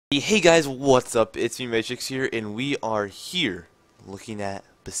Hey guys, what's up? It's me, Matrix here, and we are here looking at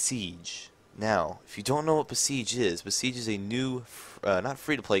Besiege. Now, if you don't know what Besiege is a new, not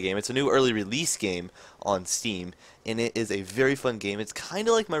free-to-play game, it's a new early release game on Steam, and it is a very fun game. It's kind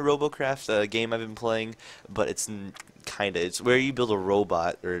of like my RoboCraft game I've been playing, but it's where you build a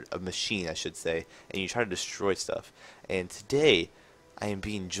robot, or a machine, I should say, and you try to destroy stuff. And today, I am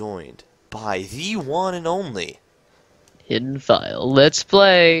being joined by the one and only HiddenFile. Let's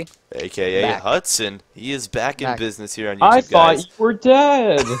play. AKA Back. Hudson. He is back in business here on YouTube, I thought guys. you were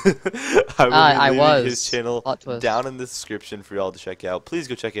dead. I will be leaving was. his channel down in the description for y'all to check out. Please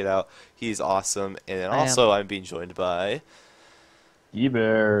go check it out. He's awesome. And then also, I'm being joined by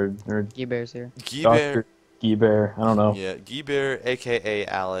GuyBear. Or GuyBear's here. GuyBear. GuyBear. I don't know. Yeah, GuyBear, AKA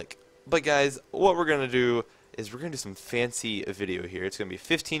Alec. But guys, what we're going to do is we're going to do some fancy video here. It's going to be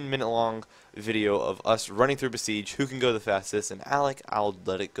a 15-minute long video of us running through Besiege, who can go the fastest, and Alec, I'll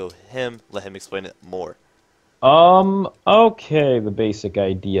let him explain it more. Okay, the basic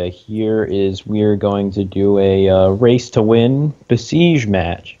idea here is we're going to do a race to win Besiege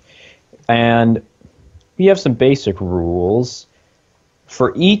match. And we have some basic rules.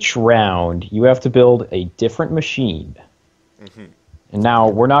 For each round, you have to build a different machine. And now,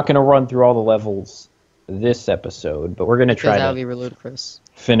 we're not going to run through all the levels this episode, but we're going to try that would to be ludicrous.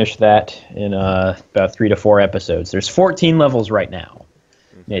 Finish that in about 3 to 4 episodes. There's 14 levels right now.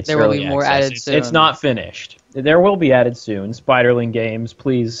 It's there will be more added soon. It's not finished. There will be added soon. Spiderling Games,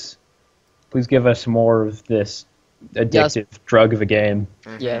 please give us more of this addictive drug of a game.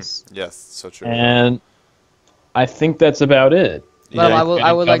 Yes. Yes, so true. And I think that's about it. Well,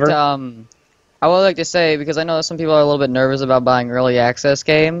 I would like to say, because I know that some people are a little bit nervous about buying early access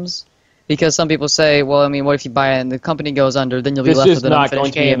games. Because some people say, well, I mean, what if you buy it and the company goes under, then you'll be left with an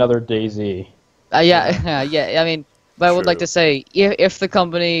unfinished game. This is not going to be another DayZ. Yeah, I mean, but I would like to say, if the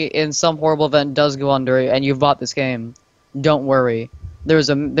company in some horrible event does go under and you've bought this game, don't worry. There's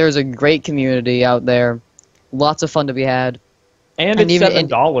a great community out there, lots of fun to be had. And it's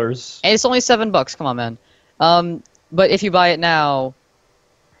 $7. And it's only $7, come on, man. But if you buy it now,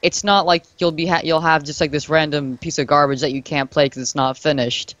 it's not like you'll have just like this random piece of garbage that you can't play because it's not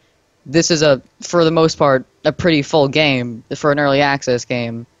finished. This is for the most part, a pretty full game for an early access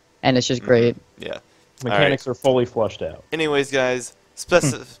game, and it's just great. Yeah. Mechanics are fully flushed out. Anyways, guys,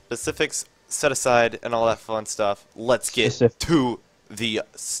 specifics set aside and all that fun stuff. Let's get to the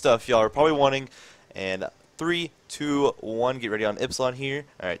stuff y'all are probably wanting. And 3, 2, 1, get ready on Epsilon here.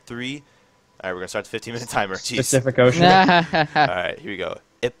 All right, 3. All right, we're gonna start the 15-minute timer. Jeez. Pacific Ocean. All right, here we go.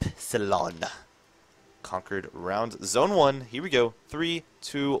 Epsilon. Conquered round zone 1. Here we go. 3,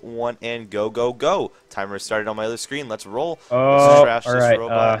 2, 1, and go, go, go. Timer started on my other screen. Let's roll. Oh, Let's trash this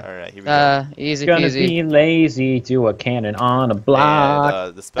robot. All right, here we go. Easy gonna peasy. be lazy, do a cannon on a block.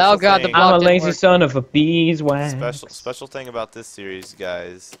 And, the special thing, I'm a lazy son of a beeswax. Special thing about this series,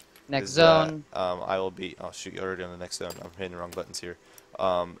 guys. Next zone. I'll shoot, you're already on the next zone. I'm hitting the wrong buttons here.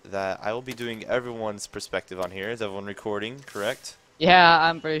 That I will be doing everyone's perspective on here. Is everyone recording? Correct? Yeah,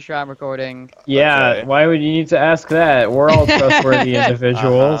 I'm pretty sure I'm recording. Yeah, okay. Why would you need to ask that? We're all trustworthy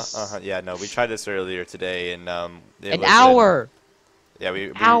individuals. Yeah, no, we tried this earlier today, and an hour. Yeah, we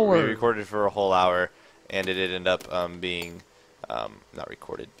recorded for a whole hour, and it did end up being not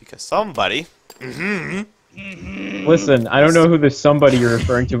recorded because somebody. Listen, I don't know who this somebody you're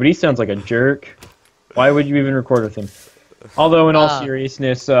referring to, but he sounds like a jerk. Why would you even record with him? Although, in all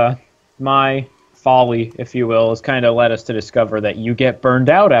seriousness, my folly, if you will, has kind of led us to discover that you get burned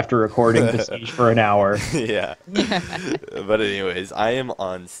out after recording Besiege for an hour. Yeah. But anyways, I am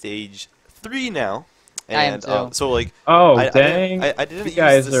on stage 3 now. And, I am too. so like, dang. I didn't you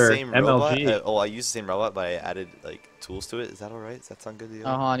guys use the are same MLG. robot. I used the same robot, but I added like tools to it. Is that all right? Does that sound good to you?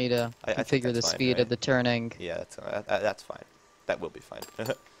 I need to I configure the speed of the turning. Yeah, that's fine. That will be fine.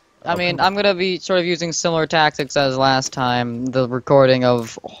 I mean, I'm gonna be sort of using similar tactics as last time. The recording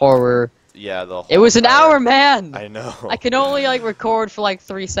of horror. Yeah, it was an hour, man. I know. I can only like record for like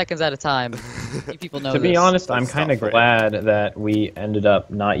 3 seconds at a time. You people know. To be honest, I'm kind of glad that we ended up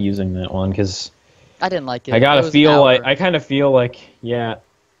not using that one because I didn't like it. I kind of feel like, yeah,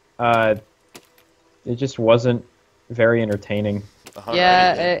 it just wasn't very entertaining.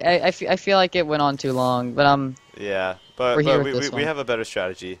 Yeah, I feel like it went on too long, but yeah, but we have a better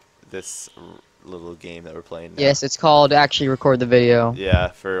strategy. This little game that we're playing now. Yes, it's called actually record the video. Yeah,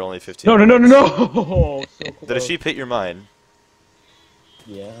 for only 15 No. So did a sheep hit your mind?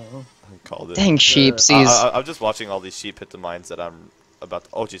 Yeah. I called it. Dang sheepsies. I'm just watching all these sheep hit the mines that I'm about to...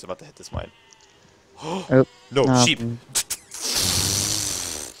 Oh, jeez, I'm about to hit this mine. Oh, no, sheep!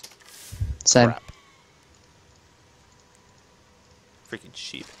 Same. Crap. Freaking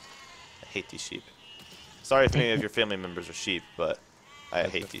sheep. I hate these sheep. Sorry if any of your family members are sheep, but I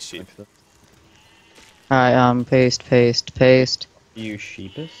hate these sheep. Alright, paste. You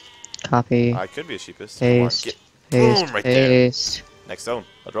sheepist? Copy. I could be a sheepist. Come on, Paste. boom, right there. Paste. Next zone.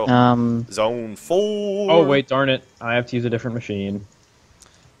 Let's roll. Zone 4. Oh wait, darn it! I have to use a different machine.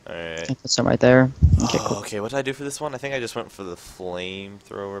 Alright. Put some right there. Okay, cool. Okay, what did I do for this one? I think I just went for the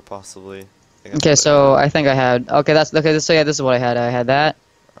flamethrower, possibly. Okay, so I think I had. Okay, that's okay. So yeah, this is what I had. I had that.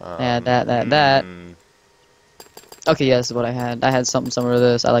 And that. Okay, yeah, this is what I had. I had something similar to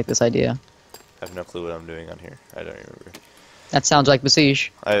this. I like this idea. I have no clue what I'm doing on here. I don't remember. That sounds like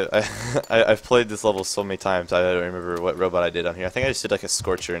Besiege. I've played this level so many times. I don't remember what robot I did on here. I think I just did like a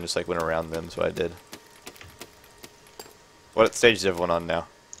scorcher and just like went around them. That's what I did. What stage is everyone on now?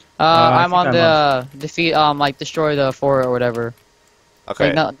 I'm on the defeat. Like destroy the fort or whatever.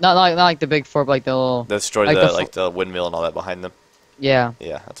 Okay. Like, not like the big fort, but like the little. Destroy like the windmill and all that behind them. Yeah.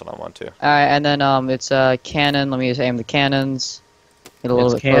 Yeah, that's what I want to. Alright, and then it's cannon. Let me just aim the cannons. Get a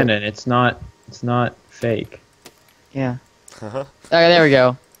little It's bit canon. It's not fake. Yeah. Alright, there we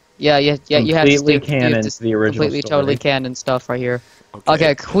go. Yeah. You have to Completely do canon to the original completely, story. totally canon stuff right here.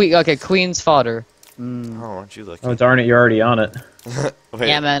 Okay, Queen's fodder. Oh, aren't you lucky? Oh darn it! You're already on it. Wait,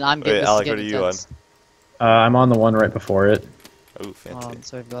 Yeah, man, I'm getting. wait, This Alec, is what are getting you on? intense. I'm on the one right before it. Oh, fancy.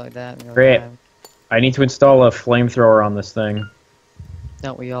 So we go like that. We go Great. like that. I need to install a flamethrower on this thing.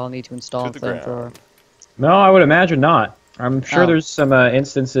 Don't we all need to install a To the flamethrower? ground. No, I would imagine not. I'm sure Oh. there's some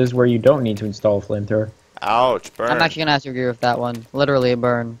instances where you don't need to install a flamethrower. Ouch, burn. I'm actually gonna have to agree with that one. Literally a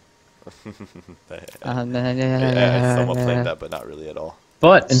burn. I somewhat played that, but not really at all.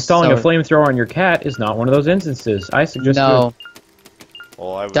 But installing a So- flamethrower on your cat is not one of those instances. I suggest No,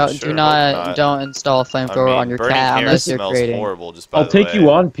 Well, I would don't sure do hope not don't install a flamethrower on your burning cat hair unless you're smells creating. horrible, just by I'll the take way. you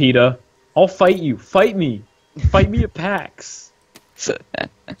on, PETA. I'll fight you. Fight me. Fight me at PAX.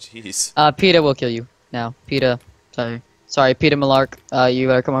 Jeez. PETA will kill you now. PETA, sorry, PETA Malark. You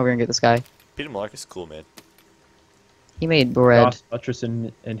better come over here and get this guy. Peter Malark is cool, man. He made bread. Ross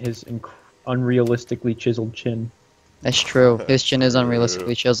Hutcherson and his unrealistically chiseled chin. That's true. His chin is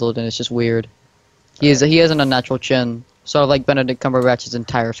unrealistically chiseled, and it's just weird. He has an unnatural chin, sort of like Benedict Cumberbatch's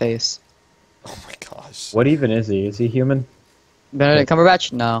entire face. Oh my gosh. What even is he? Is he human? Benedict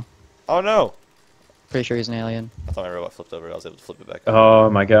Cumberbatch? No, Oh no! pretty sure he's an alien. I thought my robot flipped over. I was able to flip it back. Oh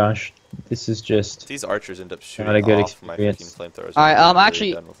my gosh. This is just... These archers end up shooting Not a good off my freaking experience. flamethrowers. All right, I'm really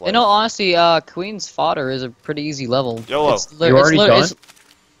actually, done with in all life. honesty, Queen's Fodder is a pretty easy level. YOLO. You already done?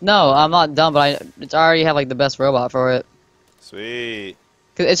 No, I'm not done, but it's already have like the best robot for it. Sweet.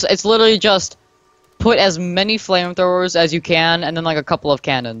 'Cause it's literally just put as many flamethrowers as you can, and then like a couple of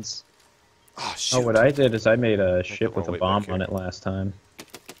cannons. Oh shoot. Oh, what I did is I made a ship with a wait bomb back on here. it last time.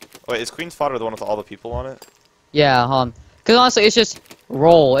 Wait, is Queen's Fodder the one with all the people on it? Yeah, Because honestly, it's just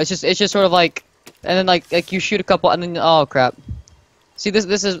roll. It's just sort of like, and then like you shoot a couple, and then oh crap. See this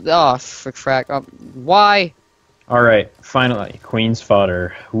is frick frack. Why? Alright, finally. Queen's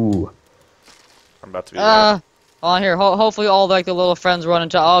fodder. Ooh. I'm about to be there. Hold on here. Hopefully all like the little friends run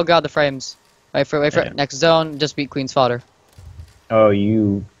into. Oh god, the frames. Wait for it. Yeah. Next zone. Just beat Queen's Fodder. Oh,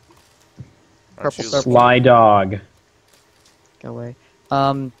 you Aren't purple you circle. sly dog. Go away.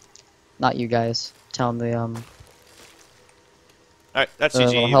 Not you guys. Tell them the Alright, that's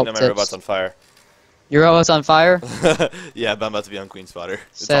little GG, even help though my tips. robot's on fire. Your robot's on fire. Yeah, but I'm about to be on Queen's Fodder.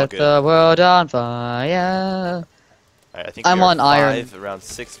 It's all Set good. the world on fire. Alright, I think I'm we are on iron. around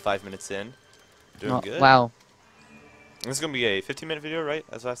 5 minutes in. Doing Oh, good. wow, This is going to be a 15-minute video, right?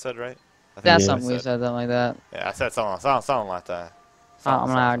 As I said, right? I think that's Yeah. something we said something like that. Yeah, I said something like that. Something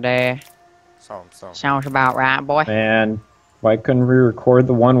like that. Something. Sounds about right, boy. Man, why couldn't we record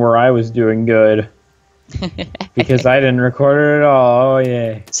the one where I was doing good? Because I didn't record it at all. Oh,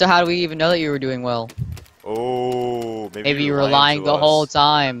 yeah. So how do we even know that you were doing well? Oh, Maybe you were lying the whole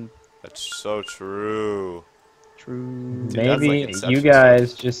time. That's so true. True. Dude, that's Maybe like Inception you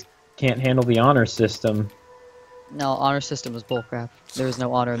guys just can't handle the honor system. No, honor system is bullcrap. There is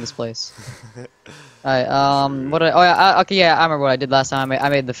no honor in this place. Alright, what did okay, yeah, I remember what I did last time. I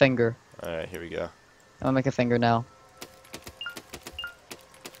made the finger. Alright, here we go. I'm gonna make a finger now.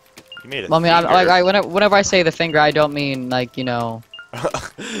 You made it. Well, I mean, whenever I say the finger, I don't mean, like, you know,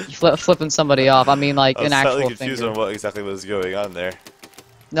 flipping somebody off. I mean, like, I was an slightly actual confused finger. on what exactly was going on there.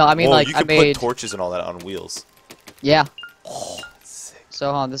 No, I mean, Whoa, like, you I can made... put torches and all that on wheels. Yeah. Oh, that's sick. So,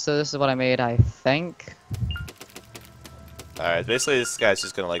 hold on, this is what I made, I think. Alright, basically this guy's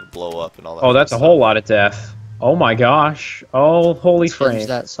just gonna, like, blow up and all that. Oh, fun that's a stuff. whole lot of death. Oh my gosh. Oh, holy Let's finish frame.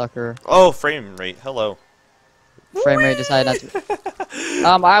 that sucker. Oh, frame rate. Hello. Frame rate decided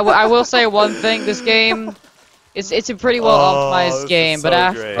not to... I will say one thing, this game... It's a pretty well optimized this game, is but so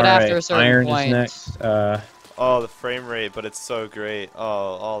after great. but after a Alright, certain Iron point, is next. Oh, the frame rate, but it's so great. Oh,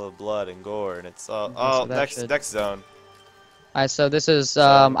 all the blood and gore, and it's so oh, that next should- next zone. Alright, so this is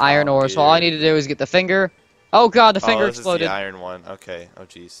Zone iron ore. So all I need to do is get the finger. Oh god, the finger Oh, this exploded. is the iron one. Okay. Oh,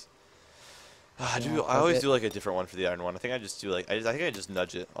 jeez. Yeah, I always okay. do like a different one for the iron one. I think I just do like I think I just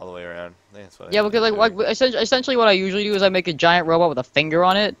nudge it all the way around. I think that's what I Yeah, end because up like doing. essentially what I usually do is I make a giant robot with a finger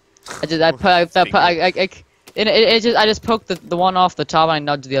on it. I just I put I just poke the one off the top and I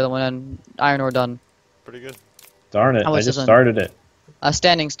nudge the other one and iron ore done. Pretty good. darn it, How I much just is it? started it. A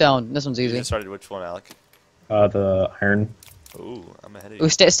standing stone. This one's You easy. just started which one, Alec? The iron. Ooh, I'm ahead of Ooh,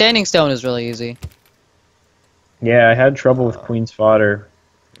 you. standing stone is really easy. Yeah, I had trouble with Queen's Fodder.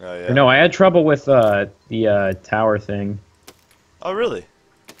 Oh yeah. Or no, I had trouble with the tower thing. Oh really?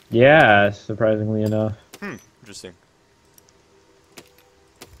 Yeah, surprisingly enough. Interesting.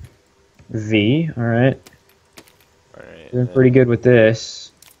 V, alright. All right. Doing pretty good with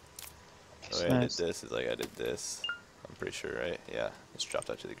this. The way I did Nice. this is like I did this. I'm pretty sure, right? Yeah. Let's drop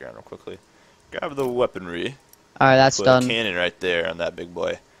that to the ground real quickly. Grab the weaponry. Alright, that's Put done. a cannon right there on that big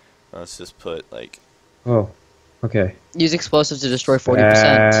boy. Let's just put like Oh, okay. Use explosives to destroy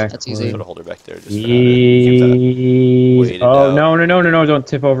 40%. That's easy. put a holder back there. Just keep that Ease. weighted Oh, out. no, don't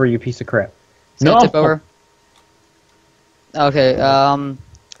tip over, you piece of crap. Is that No! tip over? Okay,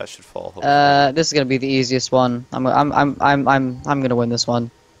 That should fall. Hopefully. this is gonna be the easiest one. I'm gonna win this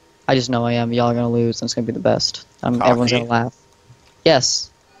one. I just know I am. Y'all are gonna lose, and it's gonna be the best. Everyone's gonna Cocky. laugh. Yes.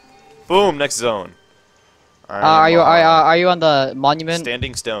 Boom. Next zone. Are you on the monument?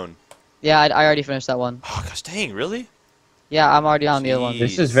 Standing stone? Yeah, I already finished that one. Oh gosh, dang! Really? Yeah, I'm already on the other one.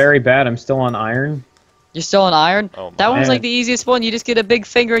 This is very bad, I'm still on iron. You're still on iron? Oh That my. one's like the easiest one. You just get a big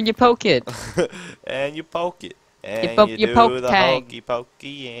finger and you poke it. And you poke it. And poke- you you do poke the tang. hokey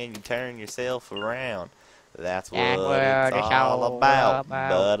pokey and you turn yourself around. That's what That's what it's it's all all about.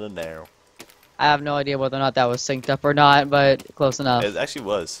 about. But now. I have no idea whether or not that was synced up or not, but close enough. It actually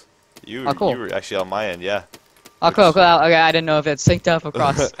was. Oh, cool. You were actually on my end, yeah. Oh, cool. Okay, I didn't know if it's synced up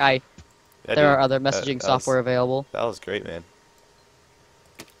across Skype. Yeah, There dude, are other messaging that software available. that was great, man.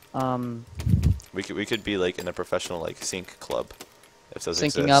 We could be like in a professional like sync club, if those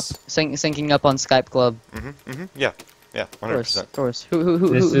Syncing exist. up, syncing up on Skype Club. Yeah, 100%. Of course.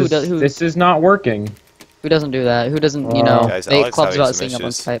 This is not working. Who doesn't do that? Who doesn't, you Well, know, Guys, make Alex clubs having about some syncing up on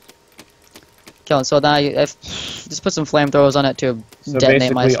issues. Skype? Okay, so now just put some flamethrowers on it to So detonate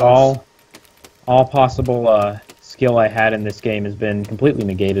basically myself. all possible skill I had in this game has been completely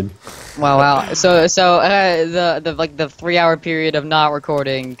negated. Wow. So the 3-hour period of not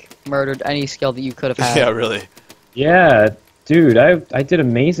recording murdered any skill that you could have had. Yeah, really. Yeah, dude, I did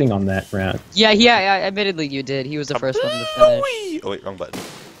amazing on that round. Yeah, admittedly you did. He was the first one to finish. Oh wait, wrong button.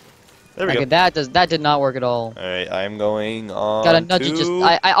 There we Okay, go. that did not work at all. All right, I'm going on. Gotta nudge it. Just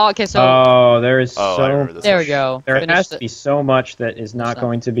okay. So Oh, there is Oh, I so remember this there one. we go. there Finish has the- to be so much that is not that.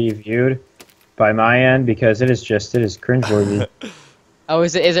 going to be viewed by my end because it is cringeworthy. Oh,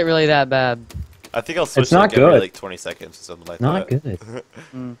 is it really that bad? I think I'll switch It's not like every good. like 20 seconds or something like Not that. good.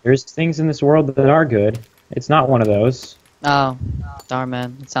 Mm. There's things in this world that are good. It's not one of those. Oh, darn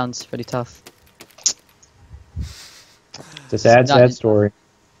man, it sounds pretty tough. It's a sad, Not- sad story.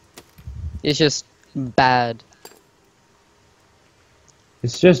 It's just bad.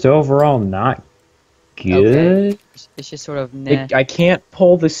 It's just overall not good. It's just sort of nah. I can't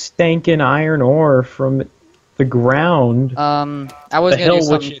pull the stankin' iron ore from the ground. I was the gonna hill do which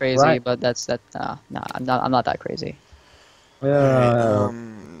something it crazy, right- but nah, I'm not that crazy. Alright, what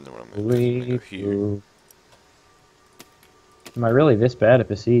am I gonna do here? Ooh. Am I really this bad at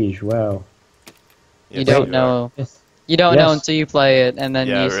Besiege? Wow. You Yes, don't are. know. Yes. You don't know Yes. until you play it, and then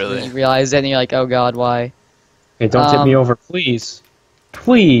Yeah, you really. realize it, and you're like, oh god, why? Okay, don't tip me Um, over, please.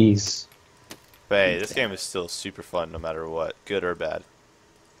 Please. But hey, this game is still super fun no matter what, good or bad.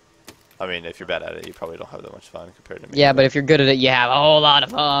 I mean, if you're bad at it, you probably don't have that much fun compared to me. Yeah, but if you're good at it, you have a whole lot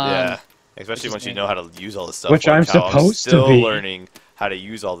of fun. Yeah, especially is once you me. know how to use all this stuff. Which like I'm how supposed to still be. learning how to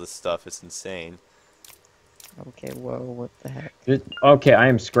use all this stuff. It's insane. Okay, whoa, what the heck? Okay, I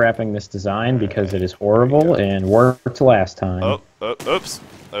am scrapping this design because it is horrible and worked last time. Oh, oops.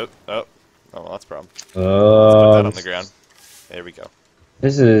 Oh, well, that's a problem. Put that Oh, on the ground. There we go.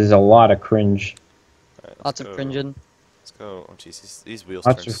 this is a lot of cringe. All right, Lots of cringing. Let's go. Oh, jeez, these wheels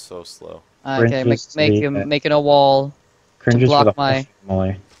Lots turn of- so slow. Okay, Cringes making a wall. Cringes block for the my- whole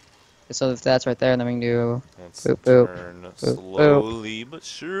family. So if that's right there, and then we can do. Let's Boop, boop. turn Boop, slowly but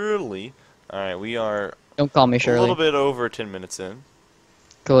surely. All right, we are Don't call me a Shirley. little bit over 10 minutes in.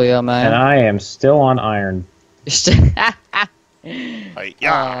 Coolio, And man. I am still on iron. Right,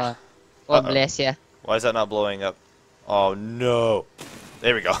 yeah. God Uh-oh. bless you. Why is that not blowing up? Oh no!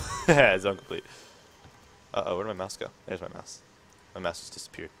 There we go. Zone complete. Uh-oh, where did my mouse go? There's my mouse. My mouse just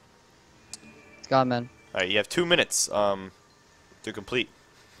disappeared. It's gone, man. Alright, you have 2 minutes to complete.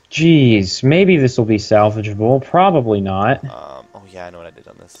 Jeez, maybe this will be salvageable. Probably not. Oh yeah, I know what I did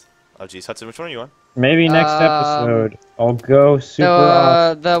on this. Oh geez, Hudson, which one are you on? Maybe next episode I'll go super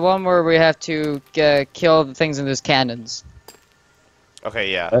off. The one where we have to kill the things in those cannons. Okay,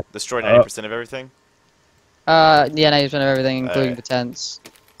 yeah. Destroy 90% of everything? Yeah, 90% of everything, including Alright. the tents.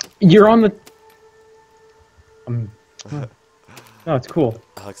 You're on the. No, it's cool.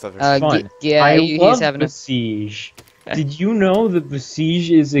 Alex, that Uh, Fun. yeah, I he's love having a... Besiege. Did you know that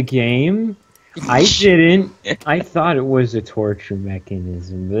Besiege is a game? I didn't. I thought it was a torture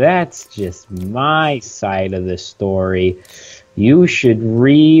mechanism. That's just my side of the story. You should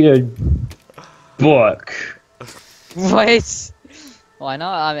read a book. What? Why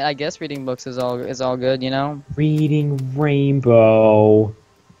not? I mean, I guess reading books is all good, you know? Reading Rainbow.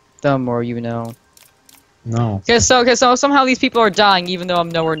 The more you know. No. Okay, so somehow these people are dying even though I'm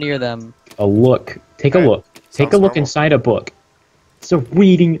nowhere near them. A look. Take a Alright. look. Take a Sounds look normal. inside a book. It's a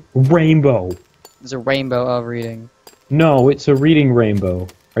reading rainbow. There's a rainbow of reading. No, it's a reading rainbow.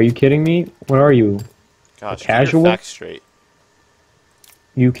 Are you kidding me? What are you? Gosh, Casual? get your facts straight.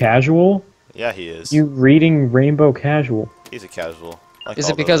 You casual? Yeah, he is. You reading rainbow casual? He's a casual. Like Is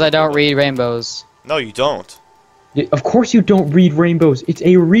all it because those I don't people. read rainbows? No, you don't. Of course you don't read rainbows. It's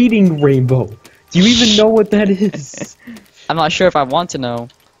a reading rainbow. Do you even know what that is? I'm not sure if I want to know.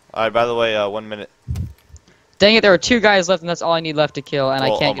 Alright, by the way, 1 minute. Dang it, there are 2 guys left and that's all I need left to kill and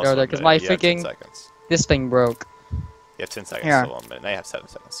Well, I can't get almost over there 1 because minute. my You have 10 freaking... seconds. This thing broke. You have 10 seconds Here. to 1 minute. Now you have 7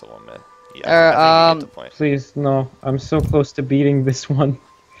 seconds to 1 minute. Yeah, I think you get the point. Please, no. I'm so close to beating this one.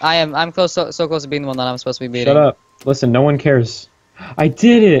 I'm close, so close to being the one that I'm supposed to be beating. Shut up. Listen, no one cares. I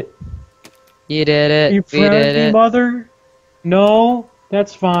did it! You did it. You We proud of did me, it. mother? No?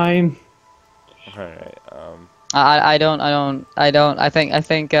 That's fine. Alright, I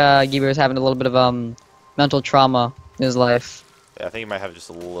think GuyBear's having a little bit of mental trauma in his life. yeah, I think you might have just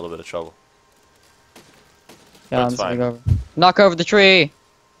a little bit of trouble. Yeah, That's I'm just gonna fine. go over. Knock over the tree.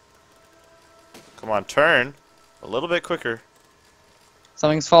 Come on, turn. A little bit quicker.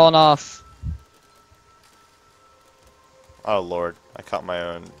 Something's fallen off. Oh lord, I caught my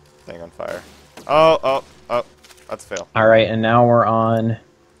own thing on fire. Oh, that's a fail. Alright, and now we're on...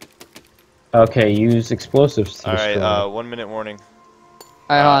 Okay, use explosives to Alright, destroy. 1 minute warning.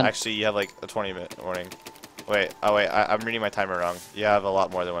 Alright, hold on. Actually, you have like a 20-minute warning. Wait, I'm reading my timer wrong. You have a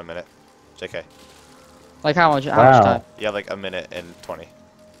lot more than 1 minute. JK. Like how much? How Wow. much time? You have like a minute and 20.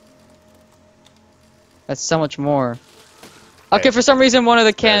 That's so much more. Hey, Okay, for some reason one of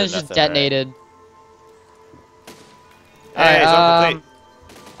the better than cannons just nothing, right? detonated. Hey, Alright, zone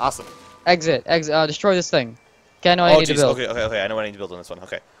complete. Awesome. Exit. Destroy this thing. Okay, I know what I Oh need to jeez. build. Okay. I know what I need to build on this one.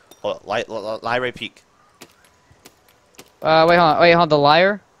 Okay. Hold on. Lie right peak. Wait, hold on. The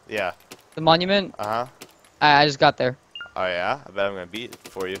liar? Yeah. The monument? Uh huh. I just got there. Oh yeah. I bet I'm gonna beat it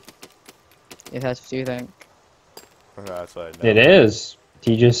for you. If that's what you think. That's what I know. It is.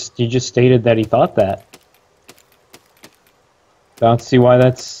 He just stated that he thought that. Don't see why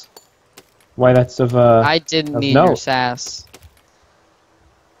that's of I didn't of need note. your sass.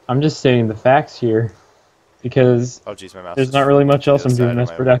 I'm just stating the facts here because Oh jeez, my mouse. there's is not really much else the I'm other doing side of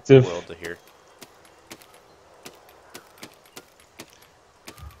that's my productive. world to hear.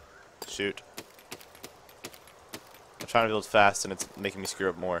 Shoot. I'm trying to build fast and it's making me screw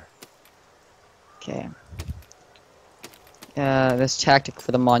up more. Okay. This tactic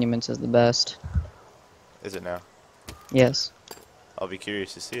for the monuments is the best. Is it now? Yes. I'll be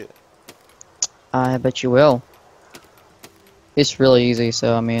curious to see it. I bet you will. It's really easy,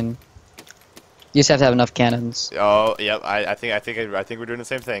 so I mean, you just have to have enough cannons. Oh, yep. I think we're doing the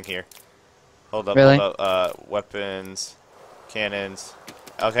same thing here. Hold up. Really? Hold up. Weapons, cannons.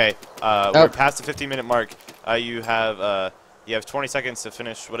 Okay. We're past the 15-minute mark. You have 20 seconds to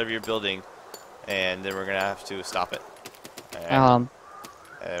finish whatever you're building, and then we're gonna have to stop it. Alright.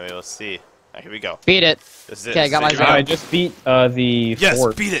 And we will see. Alright, here we go. Beat it. This is it. Okay, I got my Here we zone. go. I just beat the Yes,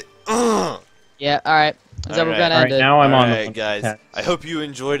 fort. beat it. Yeah. All right. Is that we're Alright. gonna All end right, it? now I'm on the Alright, guys. test. I hope you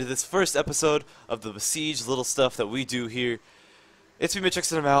enjoyed this first episode of the Besiege little stuff that we do here. It's me, Mitch,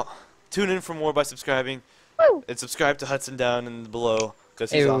 checking them out. Tune in for more by subscribing. Woo. And subscribe to Hudson down in below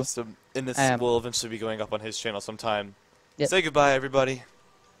because he's Ew. awesome. And this I am. will eventually be going up on his channel sometime. Yep. Say goodbye, everybody.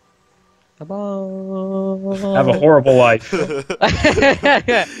 Bye-bye. Have a horrible life.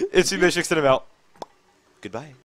 It's me, Mitch, checking them out. Goodbye.